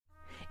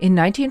In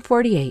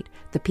 1948,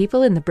 the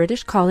people in the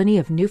British colony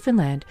of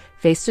Newfoundland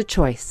faced a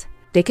choice.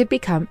 They could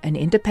become an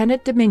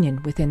independent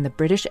dominion within the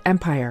British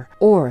Empire,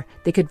 or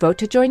they could vote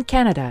to join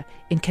Canada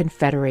in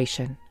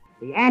Confederation.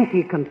 The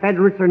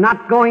anti-Confederates are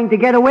not going to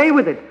get away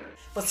with it.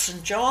 But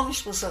St.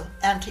 John's was an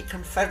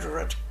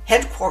anti-Confederate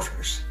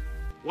headquarters.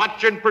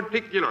 Watch in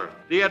particular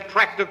the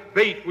attractive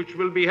bait which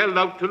will be held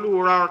out to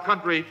lure our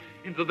country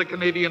into the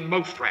Canadian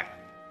mousetrap.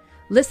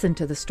 Listen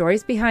to the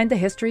Stories Behind the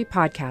History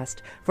podcast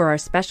for our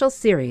special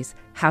series,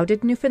 How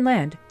Did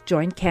Newfoundland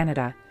Join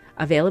Canada?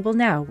 Available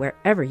now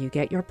wherever you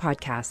get your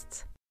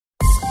podcasts.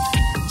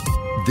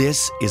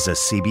 This is a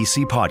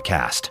CBC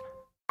podcast.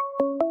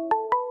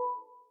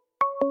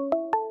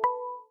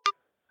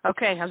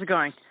 Okay, how's it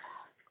going?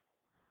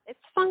 It's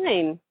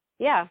fine.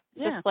 Yeah.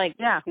 Just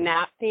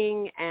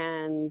napping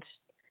and...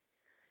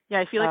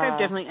 Yeah, I feel like I've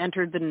definitely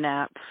entered the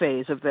nap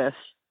phase of this.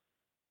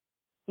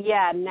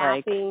 Yeah,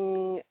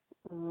 napping,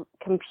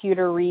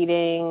 computer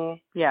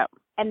reading. Yeah.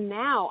 And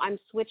now I'm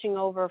switching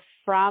over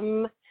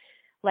from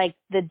like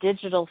the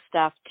digital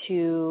stuff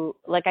to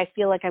like I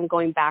feel like I'm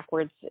going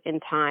backwards in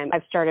time.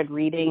 I've started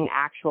reading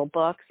actual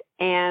books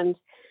and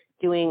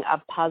doing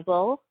a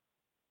puzzle.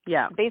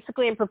 Yeah.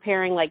 Basically I'm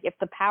preparing like if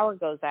the power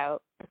goes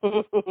out.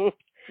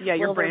 Yeah,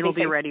 your brain will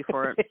be ready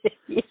for it.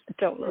 Yeah,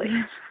 totally.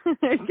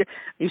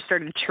 You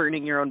started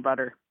churning your own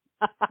butter.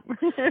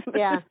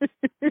 Yeah,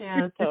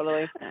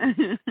 totally.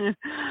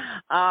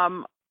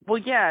 Well,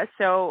 yeah,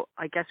 so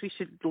I guess we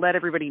should let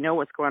everybody know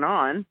what's going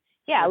on.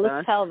 Yeah,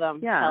 let's tell them.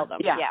 Yeah. Tell them.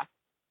 Yeah.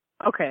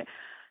 Okay.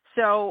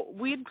 So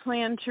we'd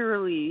planned to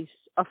release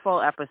a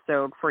full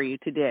episode for you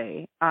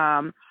today,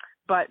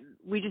 but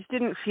we just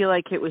didn't feel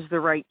like it was the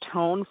right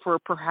tone for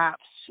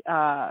perhaps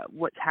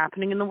what's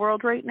happening in the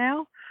world right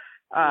now.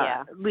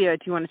 Leah,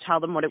 do you want to tell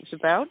them what it was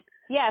about?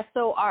 Yeah,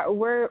 so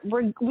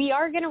we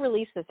are going to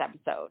release this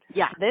episode.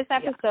 Yeah. This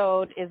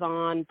episode is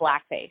on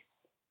blackface,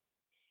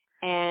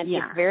 and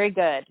it's very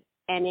good,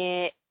 and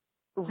it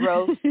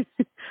roasts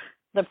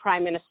the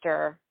Prime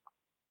Minister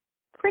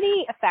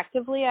pretty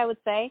effectively, I would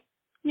say.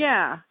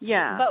 Yeah.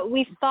 But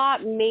we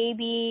thought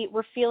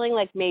we're feeling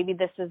like maybe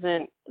this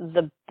isn't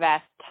the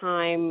best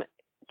time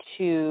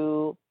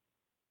to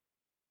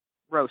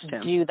roast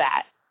him. Do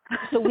that.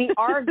 So we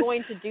are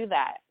going to do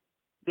that.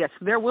 Yes,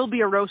 there will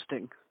be a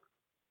roasting.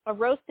 A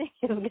roasting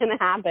is going to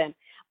happen,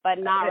 but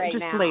not right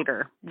now. Just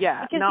later.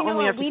 Yeah, because, not when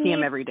we have to see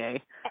him every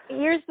day.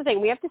 Here's the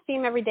thing. We have to see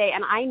him every day,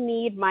 and I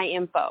need my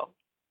info.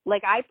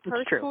 Like, I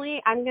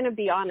personally, I'm going to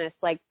be honest,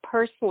 like,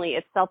 personally,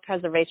 it's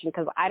self-preservation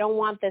because I don't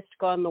want this to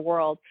go in the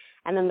world.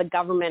 And then the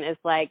government is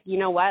like, you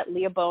know what?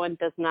 Leah Bowen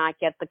does not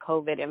get the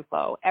COVID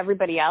info.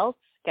 Everybody else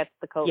gets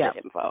the COVID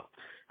info.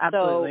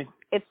 Absolutely. So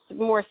it's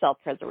more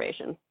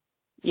self-preservation.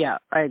 Yeah,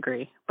 I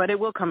agree. But it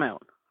will come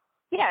out.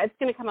 Yeah, it's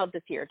going to come out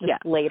this year,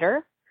 just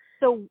later.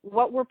 So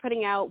what we're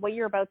putting out, what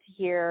you're about to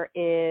hear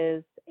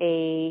is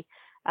a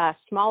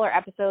smaller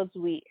episodes.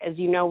 As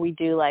you know, we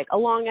do like a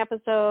long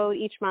episode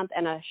each month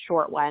and a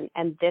short one.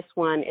 And this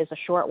one is a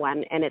short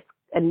one. And it's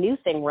a new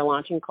thing we're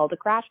launching called a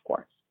Crash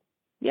Course.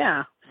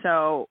 Yeah.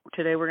 So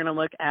today we're going to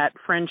look at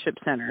friendship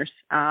centers.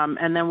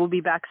 And then we'll be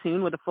back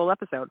soon with a full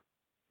episode.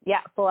 Yeah,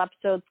 full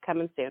episodes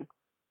coming soon.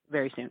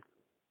 Very soon.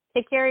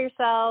 Take care of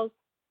yourselves.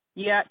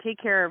 Yeah, take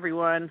care,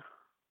 everyone.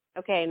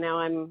 Okay, now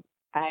I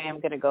am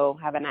going to go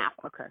have a nap.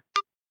 Okay.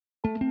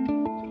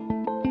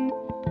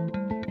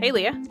 Hey,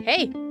 Leah.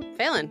 Hey,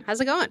 Phelan.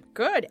 How's it going?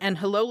 Good. And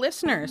hello,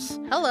 listeners.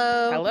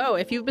 Hello. Hello.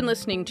 If you've been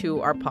listening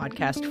to our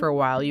podcast for a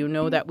while, you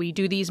know that we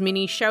do these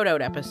mini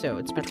shout-out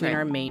episodes between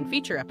our main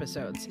feature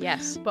episodes.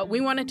 Yes. But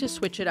we wanted to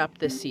switch it up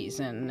this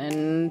season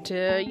and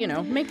to,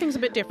 make things a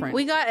bit different.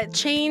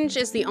 Change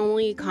is the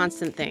only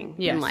constant thing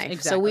in life.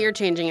 Exactly. So we are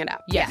changing it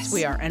up. Yes,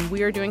 we are. And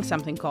we are doing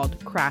something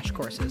called Crash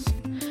Courses.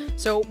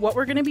 So what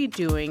we're going to be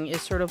doing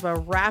is sort of a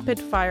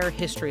rapid-fire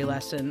history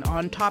lesson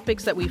on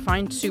topics that we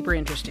find super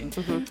interesting.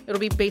 Mm-hmm. It'll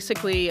be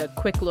basically a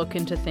quick look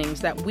into things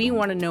that we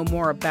want to know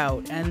more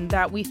about and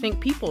that we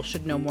think people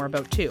should know more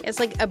about, too. It's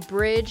like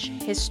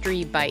abridged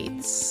history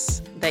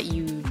bites that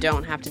you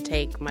don't have to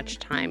take much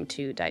time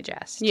to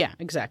digest. Yeah,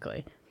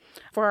 exactly.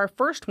 For our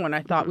first one,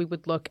 I thought we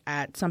would look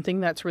at something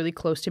that's really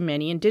close to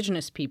many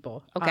Indigenous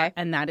people. Okay.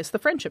 And that is the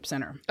Friendship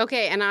Center.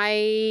 Okay.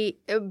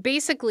 And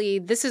basically,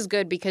 this is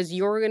good because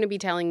you're going to be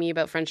telling me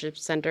about Friendship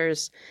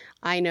Centers.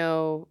 I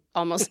know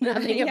almost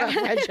nothing about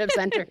Friendship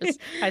Centers.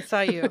 I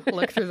saw you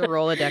look through the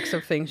Rolodex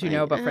of things you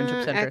know about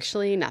Friendship Centers.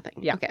 Actually, nothing.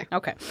 Yeah.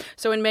 Okay.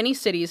 So in many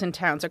cities and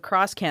towns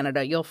across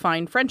Canada, you'll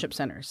find Friendship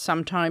Centers.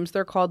 Sometimes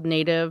they're called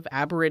Native,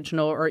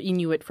 Aboriginal, or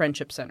Inuit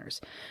Friendship Centers.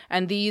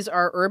 And these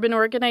are urban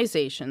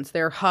organizations.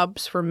 They're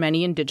hubs for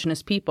many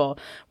Indigenous people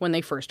when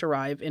they first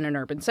arrive in an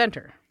urban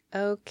center.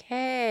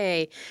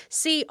 Okay.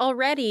 See,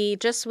 already,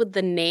 just with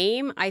the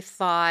name, I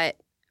thought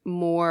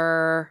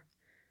more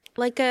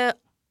like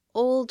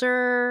old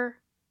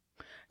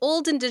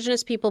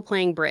Indigenous people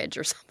playing bridge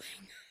or something.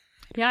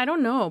 Yeah, I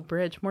don't know.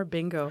 Bridge, more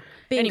bingo.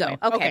 Anyway,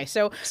 Okay.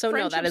 So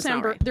no, that is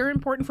not right. They're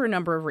important for a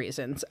number of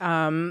reasons.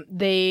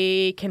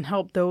 They can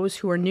help those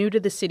who are new to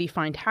the city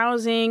find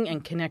housing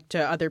and connect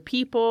to other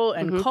people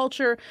and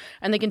culture.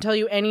 And they can tell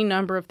you any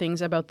number of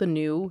things about the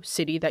new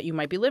city that you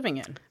might be living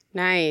in.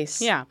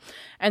 Nice. Yeah.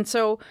 And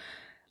so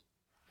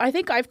I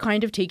think I've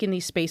kind of taken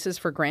these spaces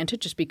for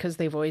granted just because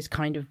they've always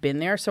kind of been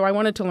there. So I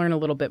wanted to learn a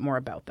little bit more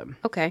about them.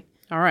 Okay.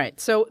 All right.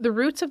 So the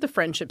roots of the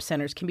friendship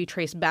centers can be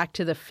traced back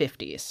to the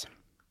 50s.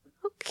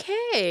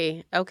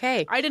 Okay.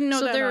 I didn't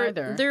know that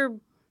either. They're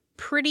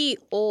pretty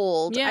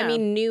old. Yeah. I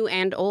mean, new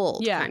and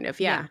old, kind of.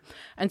 Yeah.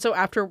 And so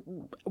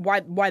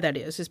why that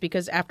is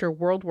because after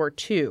World War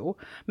II,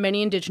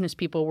 many Indigenous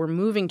people were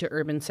moving to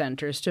urban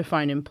centers to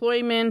find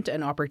employment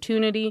and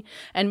opportunity,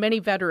 and many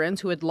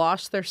veterans who had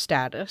lost their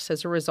status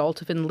as a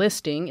result of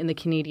enlisting in the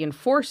Canadian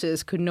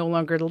Forces could no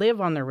longer live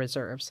on their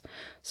reserves.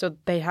 So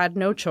they had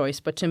no choice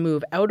but to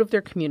move out of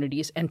their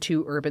communities and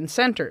to urban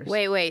centers.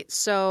 Wait.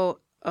 So,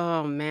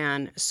 oh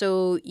man.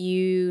 So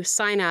you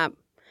sign up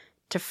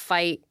to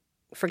fight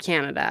for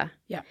Canada.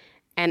 Yeah.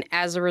 And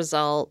as a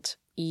result,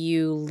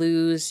 you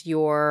lose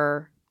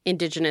your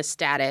Indigenous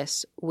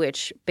status,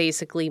 which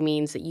basically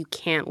means that you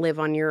can't live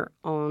on your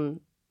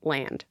own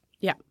land.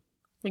 Yeah,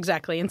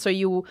 exactly. And so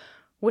you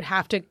would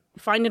have to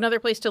find another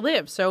place to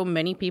live. So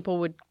many people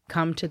would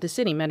come to the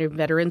city. Many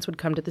veterans would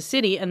come to the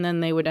city, and then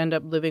they would end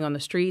up living on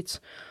the streets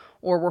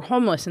or were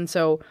homeless. And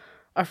so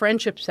a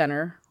friendship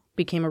center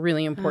became a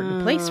really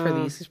important place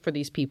for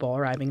these people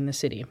arriving in the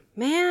city.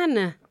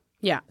 Man.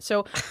 Yeah.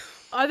 So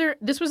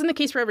this wasn't the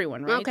case for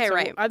everyone, right? Okay,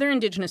 right. Other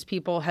Indigenous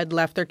people had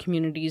left their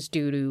communities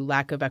due to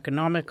lack of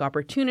economic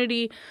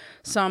opportunity.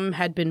 Some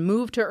had been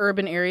moved to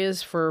urban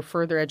areas for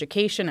further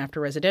education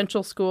after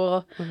residential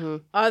school.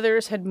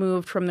 Others had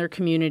moved from their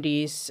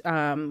communities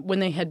when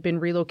they had been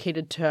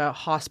relocated to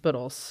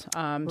hospitals,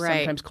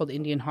 sometimes called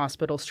Indian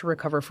hospitals, to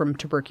recover from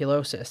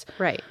tuberculosis.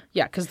 Right.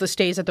 Yeah, because the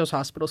stays at those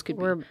hospitals could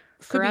be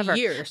forever.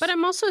 Years. But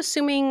I'm also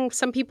assuming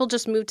some people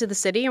just moved to the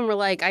city and were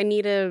like, I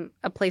need a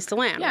place to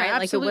land, right? Absolutely.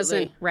 Like it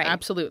wasn't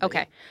right. Absolutely.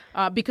 Okay.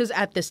 Because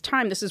at this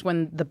time, this is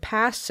when the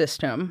pass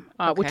system,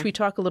 which we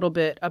talk a little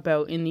bit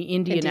about in the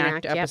Indian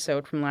Act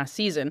episode from last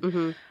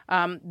season,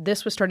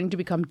 this was starting to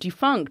become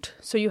defunct.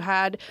 So you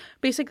had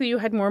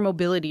more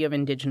mobility of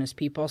Indigenous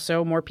people.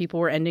 So more people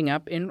were ending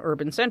up in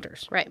urban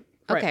centers. Right.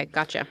 Okay,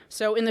 gotcha.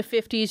 So in the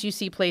 50s, you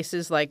see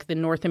places like the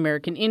North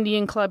American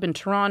Indian Club in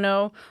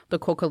Toronto, the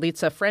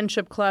Kokalitsa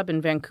Friendship Club in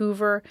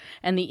Vancouver,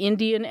 and the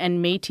Indian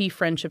and Métis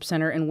Friendship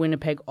Center in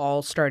Winnipeg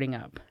all starting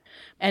up.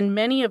 And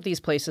many of these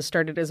places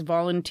started as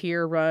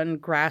volunteer-run,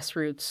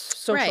 grassroots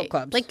social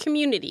clubs. Like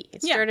community.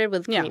 It started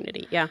with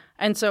community, yeah.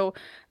 And so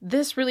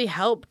this really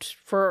helped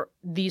for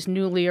these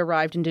newly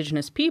arrived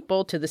Indigenous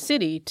people to the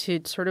city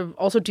to sort of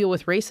also deal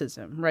with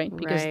racism, right?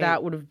 Because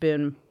that would have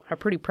been a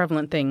pretty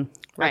prevalent thing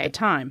at the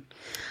time.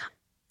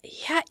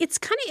 Yeah, it's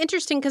kind of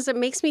interesting because it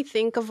makes me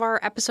think of our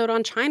episode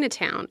on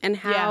Chinatown and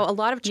how a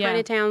lot of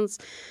Chinatowns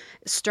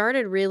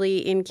started really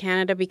in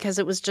Canada because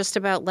it was just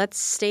about let's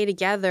stay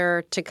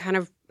together to kind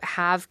of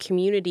have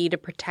community to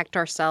protect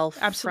ourselves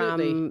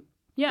from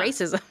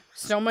racism.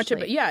 So much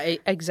about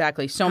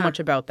exactly. So much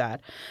about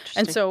that.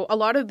 And so a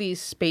lot of these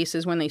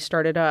spaces when they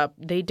started up,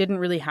 they didn't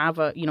really have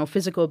a,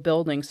 physical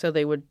building, so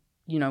they would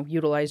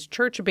utilize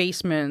church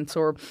basements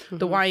or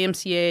the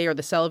YMCA or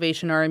the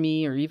Salvation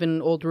Army or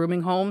even old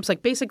rooming homes,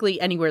 like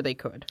basically anywhere they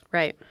could.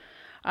 Right.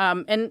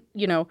 And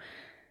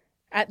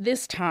at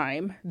this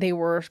time,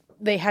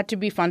 they had to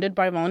be funded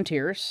by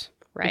volunteers.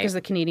 Right. Because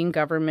the Canadian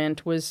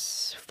government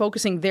was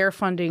focusing their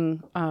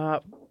funding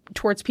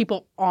towards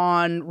people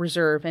on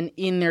reserve and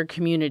in their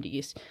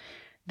communities.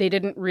 They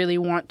didn't really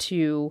want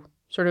to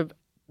sort of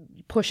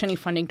push any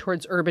funding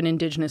towards urban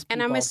Indigenous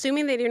people. And I'm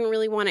assuming they didn't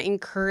really want to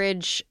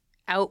encourage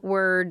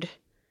outward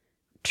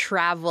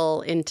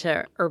travel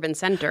into urban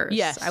centers.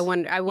 Yes. I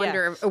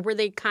wonder were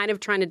they kind of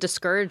trying to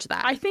discourage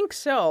that? I think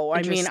so.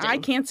 I mean, I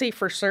can't say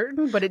for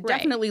certain, but it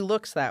definitely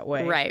looks that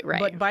way. Right.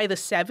 But by the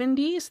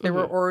 70s, there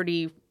were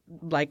already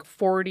like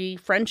 40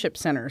 friendship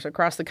centers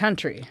across the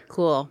country.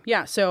 Cool.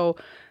 Yeah. So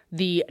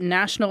the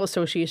National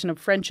Association of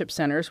Friendship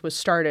Centers was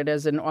started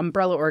as an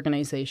umbrella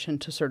organization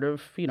to sort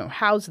of,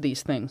 house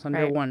these things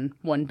under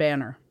one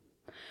banner.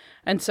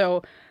 And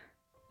so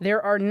there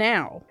are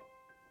now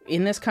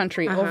in this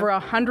country over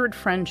 100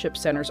 friendship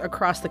centers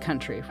across the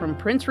country, from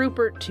Prince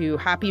Rupert to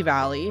Happy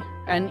Valley.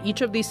 And each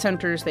of these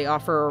centers, they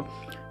offer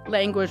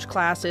language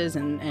classes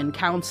and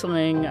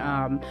counseling,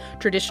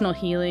 traditional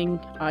healing.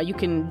 You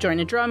can join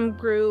a drum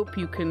group.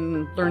 You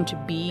can learn to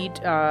bead,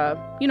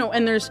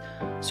 and there's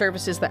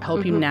services that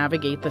help you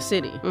navigate the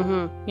city.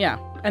 Yeah.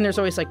 And there's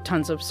always like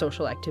tons of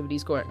social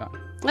activities going on.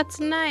 That's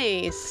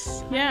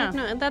nice. Yeah.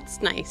 No,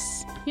 that's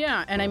nice.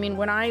 Yeah. And I mean,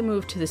 when I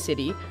moved to the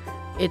city,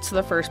 it's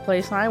the first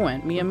place I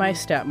went. Me and my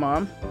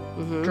stepmom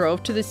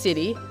drove to the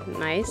city.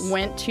 Nice.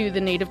 Went to the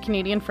Native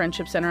Canadian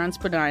Friendship Center on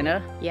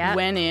Spadina. Yeah.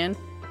 Went in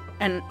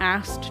and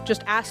asked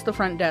the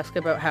front desk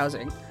about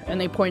housing. And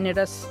they pointed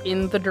us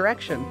in the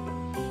direction.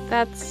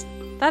 That's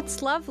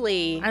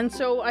lovely. And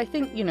so I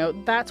think,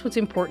 that's what's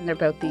important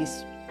about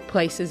these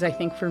places, I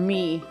think, for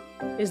me,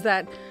 is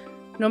that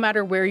no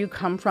matter where you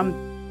come from,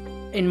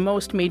 in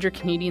most major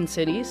Canadian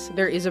cities,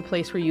 there is a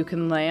place where you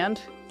can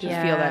land to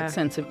feel that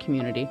sense of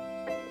community.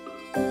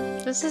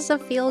 This is a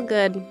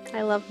feel-good.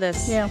 I love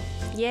this. Yeah.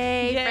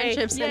 Yay,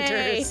 friendship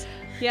centers.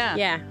 Yeah.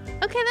 Yeah.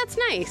 Okay, that's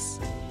nice.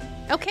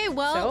 Okay,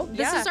 well,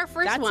 this is our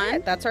first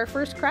one. That's our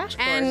first crash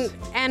course.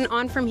 And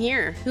on from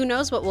here. Who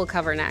knows what we'll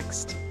cover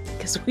next?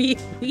 Because we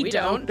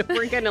don't.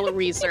 We're going to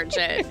research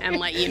it and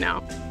let you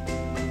know.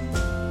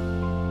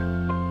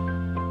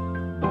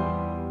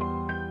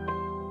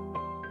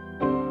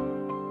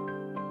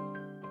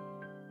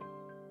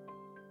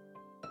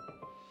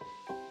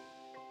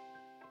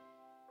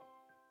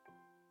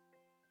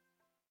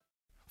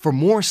 For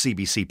more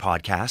CBC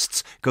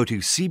podcasts, go to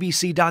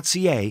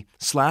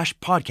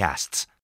cbc.ca/podcasts.